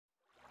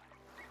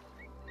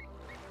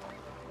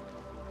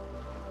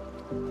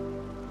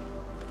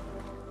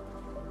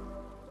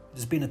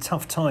It's been a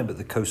tough time at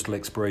the Coastal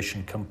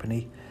Exploration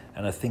Company,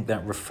 and I think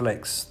that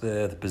reflects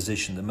the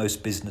position that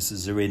most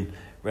businesses are in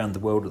around the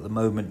world at the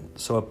moment.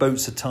 So our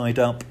boats are tied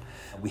up.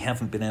 We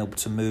haven't been able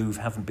to move,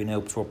 haven't been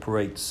able to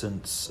operate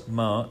since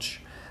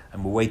March,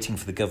 and we're waiting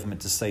for the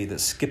government to say that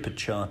skipper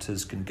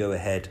charters can go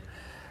ahead.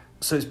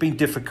 So it's been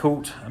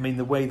difficult. I mean,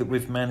 the way that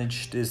we've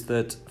managed is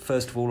that,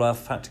 first of all,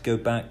 I've had to go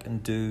back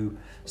and do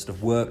sort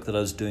of work that I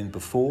was doing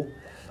before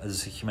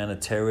as a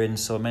humanitarian,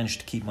 so I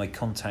managed to keep my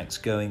contacts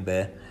going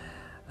there.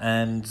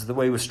 And the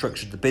way we've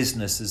structured the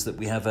business is that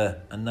we have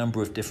a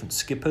number of different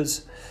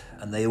skippers,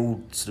 and they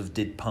all sort of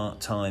did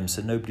part-time,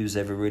 so nobody was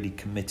ever really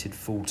committed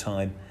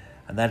full-time.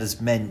 And that has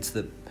meant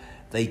that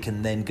they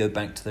can then go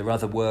back to their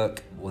other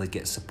work, or they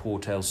get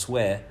support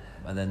elsewhere,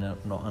 and they're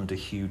not under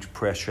huge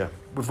pressure.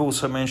 We've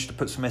also managed to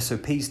put some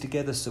SOPs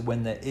together, so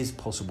when there is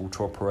possible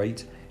to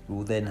operate, we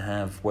will then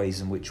have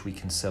ways in which we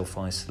can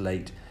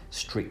self-isolate,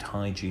 strict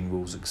hygiene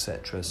rules,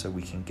 etc., so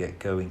we can get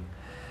going.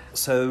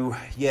 So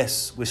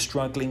yes, we're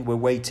struggling, we're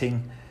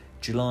waiting.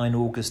 July and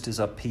August is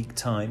our peak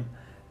time,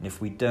 and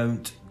if we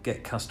don't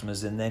get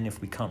customers in then,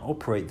 if we can't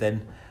operate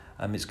then,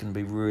 it's going to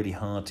be really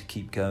hard to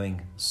keep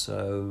going.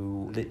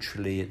 So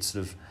literally it's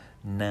sort of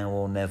now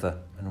or never,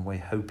 and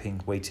we're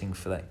waiting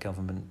for that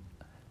government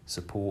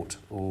support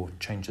or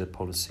change their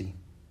policy.